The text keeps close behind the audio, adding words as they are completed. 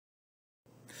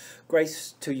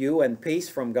Grace to you and peace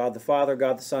from God the Father,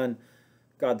 God the Son,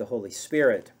 God the Holy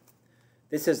Spirit.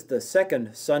 This is the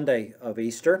second Sunday of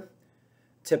Easter.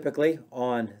 Typically,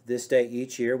 on this day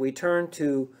each year, we turn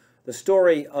to the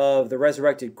story of the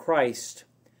resurrected Christ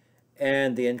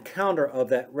and the encounter of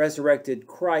that resurrected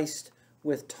Christ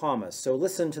with Thomas. So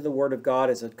listen to the Word of God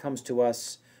as it comes to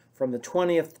us from the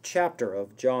 20th chapter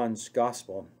of John's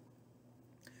Gospel.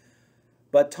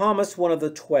 But Thomas, one of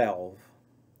the 12,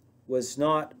 was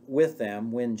not with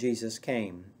them when Jesus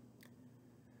came.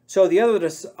 So the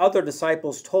other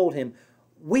disciples told him,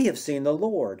 "We have seen the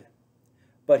Lord."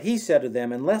 But he said to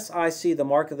them, "Unless I see the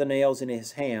mark of the nails in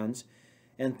his hands,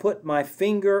 and put my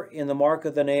finger in the mark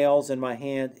of the nails and my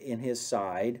hand in his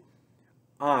side,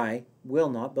 I will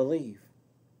not believe."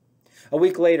 A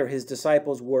week later, his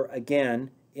disciples were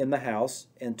again in the house,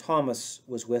 and Thomas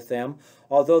was with them.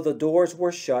 Although the doors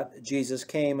were shut, Jesus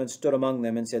came and stood among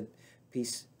them and said,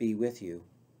 "Peace be with you."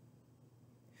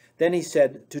 Then he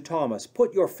said to Thomas,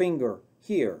 "Put your finger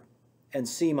here and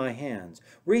see my hands.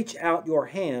 Reach out your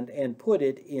hand and put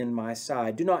it in my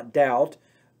side. Do not doubt,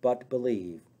 but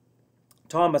believe."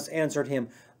 Thomas answered him,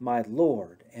 "My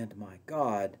Lord and my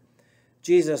God."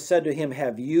 Jesus said to him,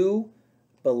 "Have you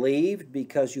believed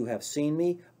because you have seen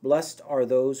me? Blessed are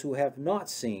those who have not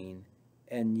seen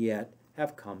and yet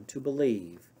have come to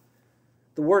believe."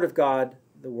 The Word of God,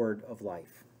 the Word of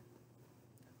life.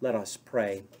 Let us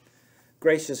pray.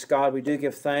 Gracious God, we do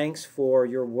give thanks for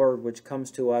your word which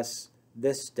comes to us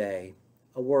this day,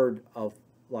 a word of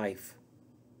life.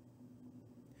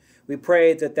 We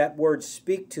pray that that word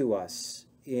speak to us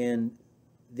in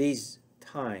these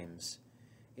times.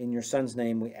 In your Son's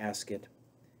name we ask it.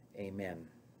 Amen.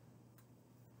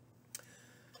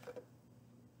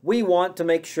 We want to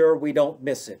make sure we don't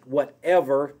miss it,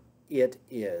 whatever it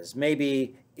is.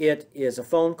 Maybe it is a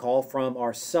phone call from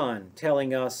our son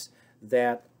telling us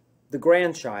that the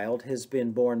grandchild has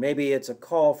been born. Maybe it's a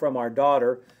call from our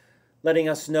daughter letting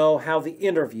us know how the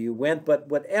interview went. But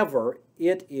whatever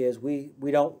it is, we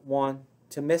don't want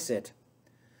to miss it.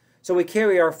 So we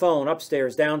carry our phone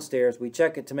upstairs, downstairs. We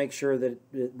check it to make sure that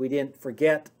we didn't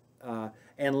forget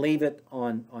and leave it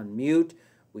on mute.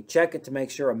 We check it to make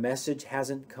sure a message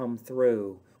hasn't come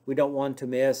through. We don't want to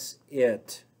miss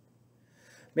it.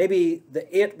 Maybe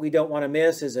the it we don't want to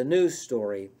miss is a news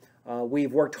story.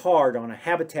 We've worked hard on a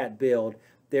habitat build.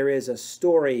 There is a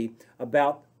story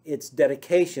about its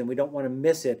dedication. We don't want to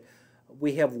miss it.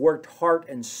 We have worked heart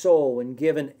and soul and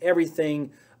given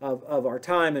everything of our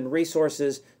time and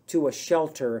resources to a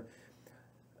shelter.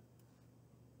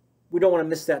 We don't want to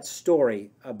miss that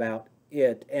story about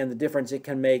it and the difference it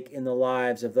can make in the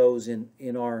lives of those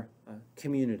in our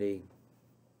community.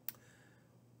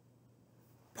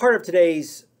 Part of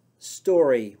today's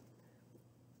story,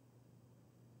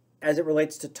 as it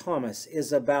relates to Thomas,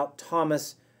 is about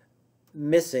Thomas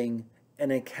missing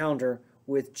an encounter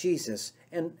with Jesus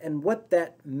and what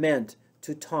that meant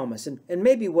to Thomas and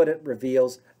maybe what it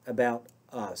reveals about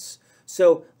us.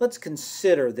 So let's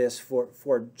consider this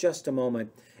for just a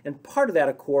moment. And part of that,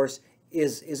 of course,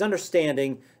 is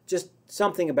understanding just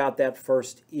something about that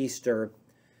first Easter.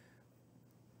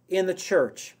 In the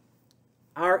church,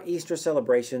 our Easter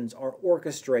celebrations are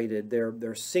orchestrated,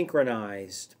 they're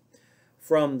synchronized.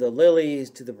 From the lilies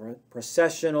to the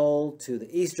processional, to the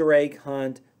Easter egg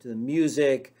hunt, to the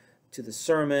music, to the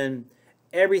sermon,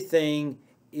 everything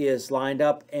is lined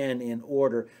up and in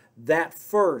order. That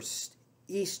first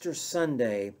Easter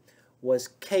Sunday was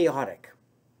chaotic.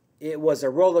 It was a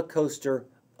roller coaster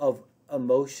of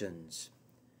emotions.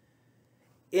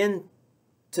 Into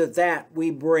that we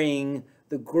bring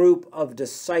the group of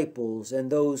disciples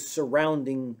and those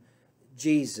surrounding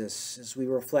Jesus as we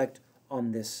reflect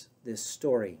on this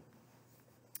story.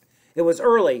 It was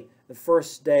early, the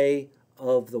first day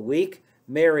of the week.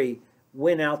 Mary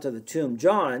went out to the tomb.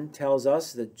 John tells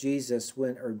us that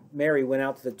Mary went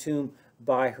out to the tomb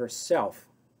by herself.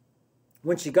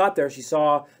 When she got there, she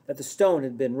saw that the stone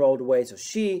had been rolled away, so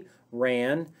she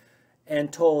ran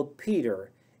and told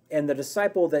Peter and the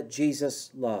disciple that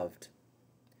Jesus loved.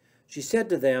 She said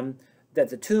to them that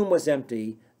the tomb was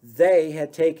empty. They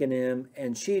had taken him,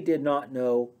 and she did not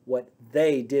know what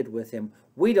they did with him.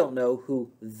 We don't know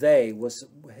who they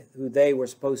were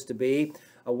supposed to be.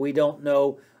 We don't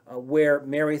know where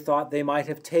Mary thought they might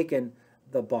have taken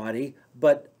the body,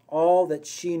 but all that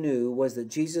she knew was that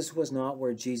Jesus was not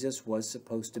where Jesus was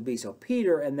supposed to be. So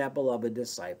Peter and that beloved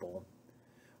disciple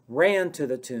ran to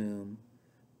the tomb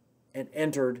and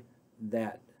entered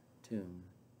that tomb.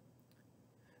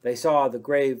 They saw the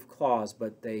grave cloths,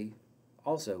 but they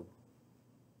also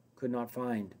could not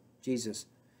find Jesus.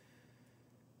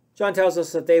 John tells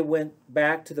us that they went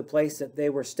back to the place that they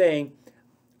were staying.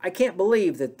 I can't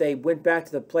believe that they went back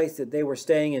to the place that they were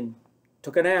staying and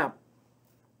took a nap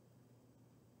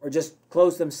or just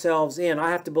closed themselves in. I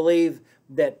have to believe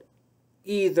that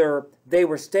either they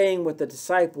were staying with the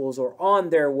disciples or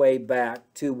on their way back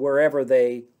to wherever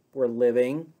they were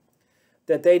living,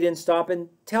 that they didn't stop and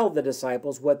tell the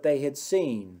disciples what they had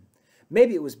seen.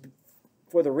 Maybe it was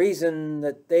for the reason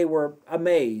that they were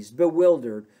amazed,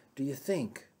 bewildered. Do you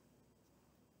think?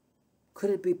 Could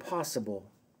it be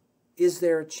possible? Is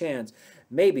there a chance?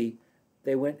 Maybe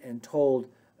they went and told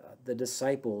the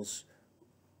disciples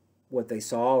what they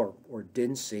saw or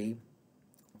didn't see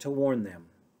to warn them.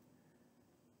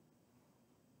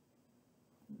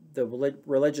 The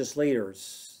religious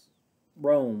leaders,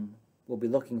 Rome, will be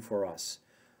looking for us.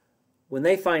 When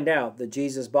they find out that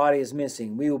Jesus' body is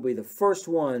missing, we will be the first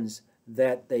ones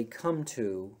that they come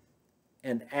to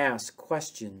and ask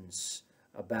questions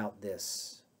about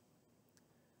this.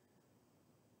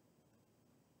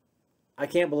 I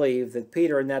can't believe that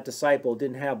Peter and that disciple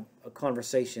didn't have a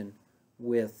conversation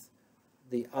with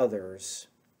the others.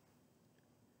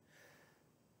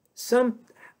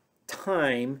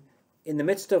 Sometime in the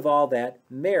midst of all that,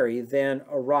 Mary then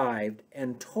arrived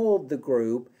and told the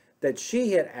group that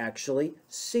she had actually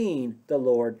seen the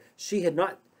Lord. She had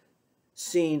not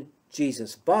seen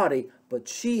Jesus' body, but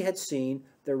she had seen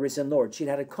the risen Lord. She'd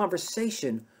had a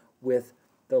conversation with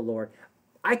the Lord.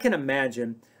 I can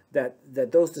imagine that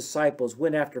those disciples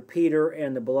went after Peter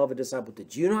and the beloved disciple.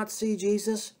 Did you not see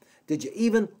Jesus? Did you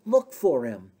even look for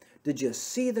him? Did you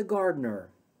see the gardener?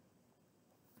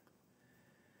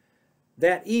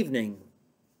 That evening,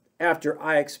 after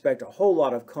I expect a whole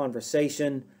lot of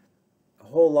conversation, a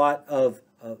whole lot of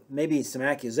maybe some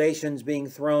accusations being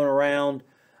thrown around,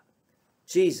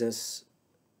 Jesus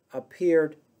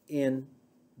appeared in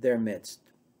their midst.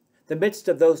 The midst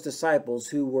of those disciples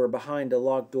who were behind a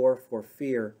locked door for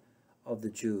fear of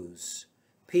the Jews.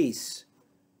 Peace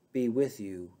be with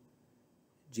you,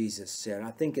 Jesus said. I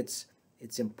think it's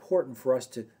important for us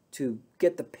to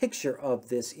get the picture of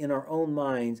this in our own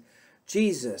minds.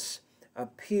 Jesus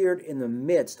appeared in the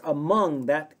midst, among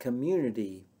that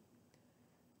community,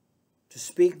 to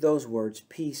speak those words,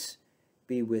 peace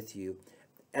be with you.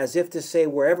 As if to say,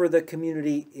 wherever the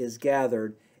community is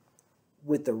gathered,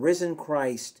 with the risen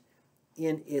Christ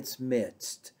in its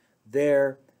midst,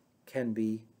 there can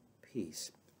be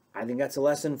peace. I think that's a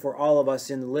lesson for all of us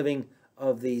in the living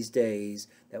of these days,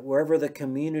 that wherever the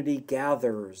community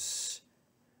gathers,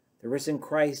 the risen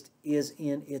Christ is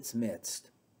in its midst,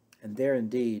 and there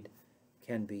indeed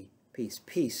can be peace.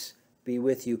 Peace be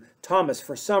with you. Thomas,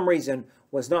 for some reason,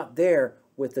 was not there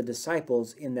with the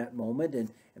disciples in that moment,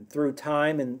 and through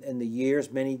time and the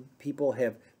years, many people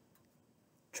have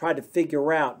tried to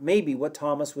figure out maybe what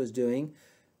Thomas was doing.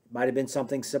 It might have been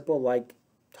something simple like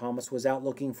Thomas was out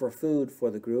looking for food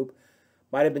for the group.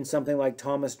 Might have been something like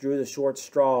Thomas drew the short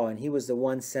straw and he was the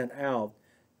one sent out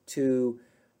to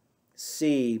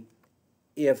see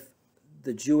if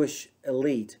the Jewish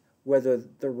elite, whether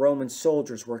the Roman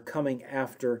soldiers were coming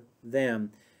after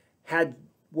them, had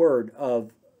word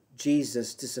of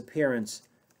Jesus' disappearance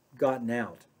gotten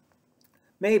out.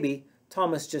 Maybe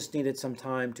Thomas just needed some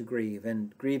time to grieve,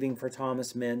 and grieving for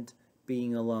Thomas meant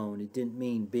being alone. It didn't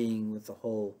mean being with the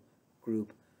whole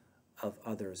group of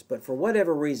others. But for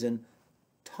whatever reason,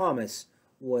 Thomas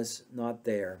was not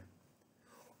there.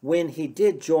 When he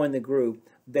did join the group,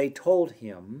 they told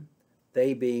him,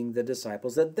 they being the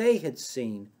disciples, that they had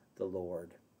seen the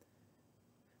Lord.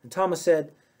 And Thomas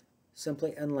said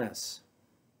simply, unless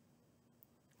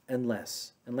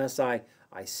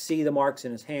I see the marks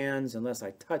in his hands, unless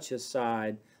I touch his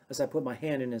side, unless I put my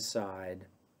hand in his side,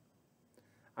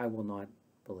 I will not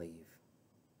believe.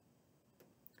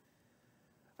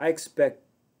 I expect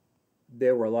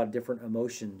there were a lot of different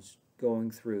emotions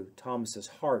going through Thomas's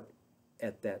heart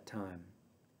at that time.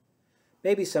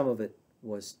 Maybe some of it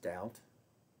was doubt.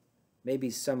 Maybe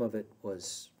some of it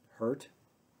was hurt.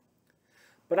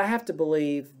 But I have to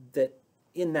believe that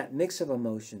in that mix of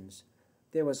emotions,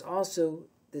 there was also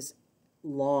this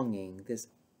longing, this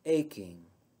aching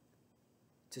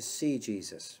to see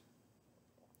Jesus.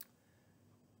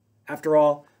 After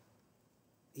all,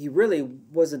 he really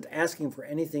wasn't asking for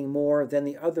anything more than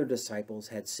the other disciples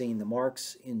had seen, the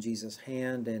marks in Jesus'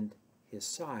 hand and his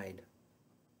side.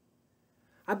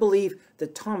 I believe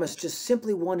that Thomas just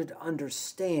simply wanted to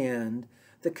understand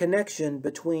the connection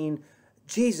between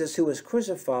Jesus, who was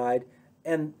crucified,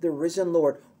 and the risen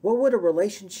Lord. What would a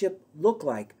relationship look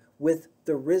like with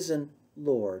the risen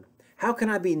Lord? How can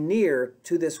I be near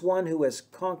to this one who has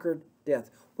conquered death?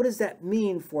 What does that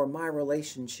mean for my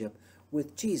relationship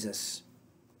with Jesus?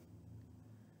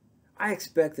 I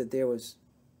expect that there was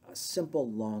a simple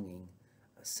longing,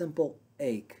 a simple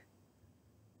ache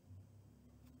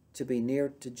to be near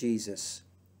to Jesus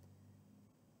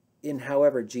in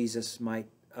however Jesus might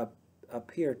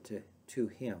appear to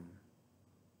him.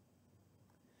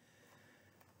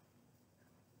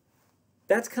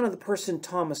 That's kind of the person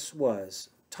Thomas was.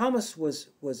 Thomas was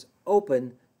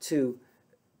open to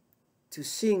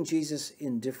seeing Jesus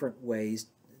in different ways.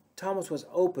 Thomas was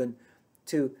open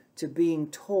to being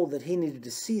told that he needed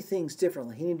to see things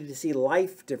differently. He needed to see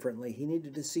life differently. He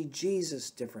needed to see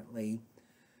Jesus differently.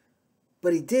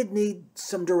 But he did need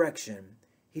some direction.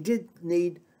 He did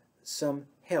need some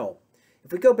help.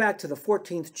 If we go back to the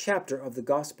 14th chapter of the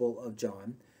Gospel of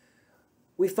John,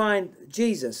 we find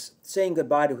Jesus saying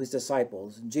goodbye to his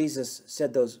disciples. And Jesus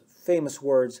said those famous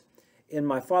words, "In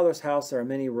my Father's house there are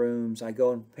many rooms. I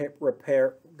go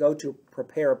to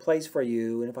prepare a place for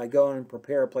you. And if I go and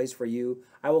prepare a place for you,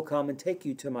 I will come and take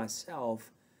you to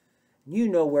myself. You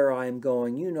know where I am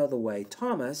going. You know the way."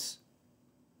 Thomas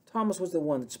was the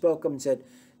one that spoke up and said,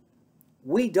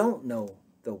 "We don't know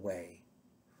the way.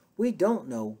 We don't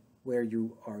know where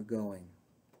you are going."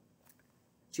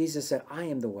 Jesus said, "I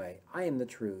am the way. I am the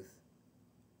truth.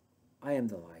 I am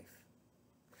the life."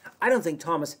 I don't think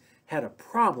Thomas had a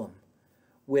problem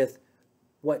with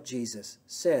what Jesus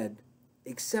said,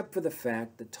 except for the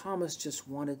fact that Thomas just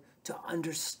wanted to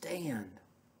understand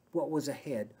what was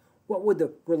ahead. What would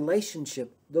the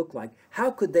relationship look like?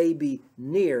 How could they be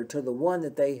near to the one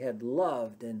that they had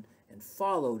loved and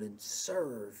followed and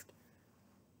served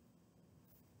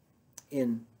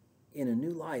in a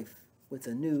new life with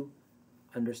a new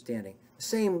understanding? The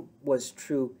same was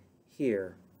true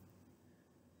here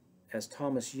as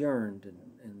Thomas yearned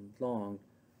and longed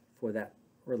for that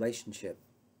relationship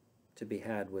to be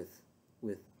had with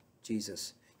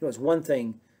Jesus. You know, it's one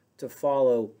thing to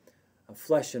follow a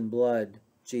flesh and blood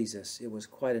Jesus. It was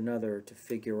quite another to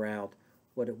figure out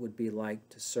what it would be like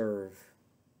to serve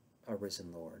a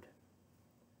risen Lord.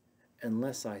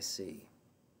 Unless I see,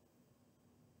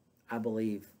 I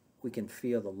believe we can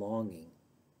feel the longing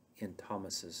in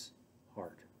Thomas's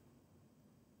heart.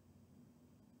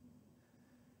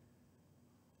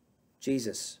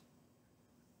 Jesus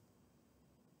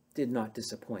did not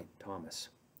disappoint Thomas.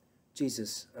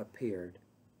 Jesus appeared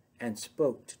and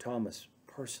spoke to Thomas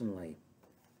personally.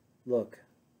 Look,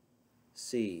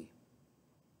 see,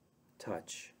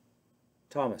 touch.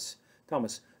 Thomas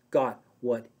got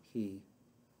what he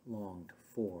longed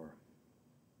for.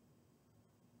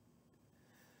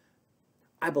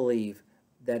 I believe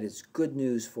that is good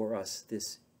news for us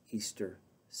this Easter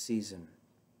season.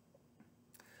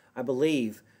 I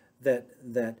believe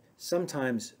that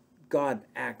sometimes God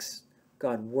acts,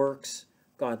 God works,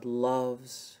 God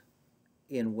loves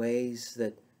in ways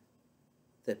that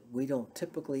we don't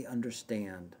typically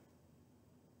understand.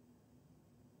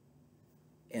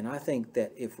 And I think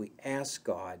that if we ask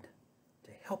God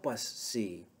to help us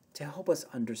see, to help us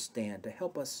understand, to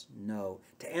help us know,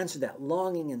 to answer that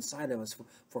longing inside of us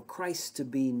for Christ to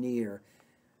be near,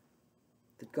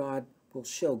 that God will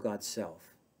show God's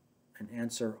self and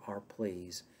answer our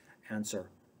pleas, answer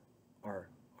our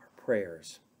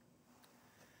prayers.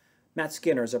 Matt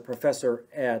Skinner is a professor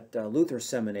at Luther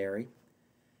Seminary,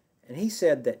 and he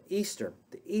said that Easter,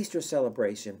 the Easter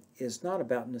celebration, is not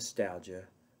about nostalgia,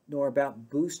 nor about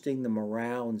boosting the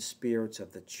morale and spirits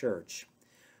of the church.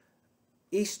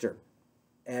 Easter,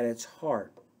 at its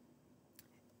heart,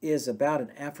 is about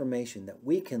an affirmation that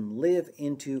we can live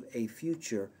into a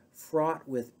future fraught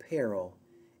with peril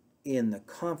in the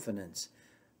confidence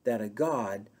that a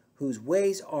God whose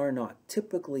ways are not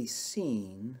typically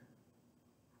seen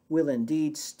will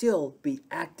indeed still be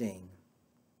acting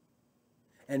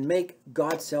and make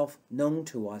God's self known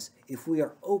to us if we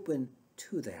are open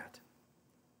to that.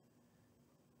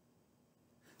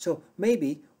 So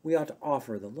maybe we ought to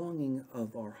offer the longing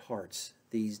of our hearts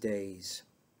these days,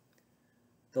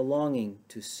 the longing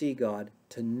to see God,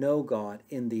 to know God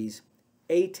in these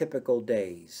atypical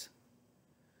days,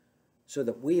 so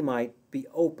that we might be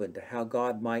open to how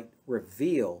God might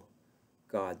reveal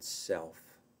God's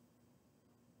self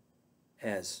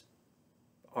as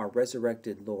our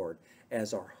resurrected Lord,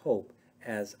 as our hope,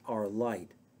 as our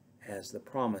light, as the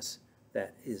promise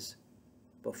that is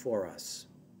before us.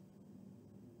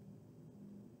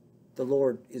 The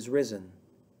Lord is risen.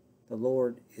 The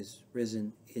Lord is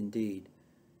risen indeed.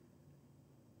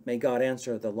 May God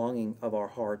answer the longing of our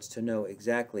hearts to know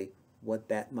exactly what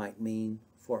that might mean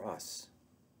for us.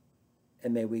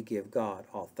 And may we give God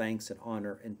all thanks and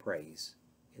honor and praise.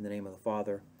 In the name of the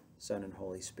Father, Son, and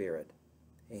Holy Spirit.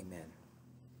 Amen.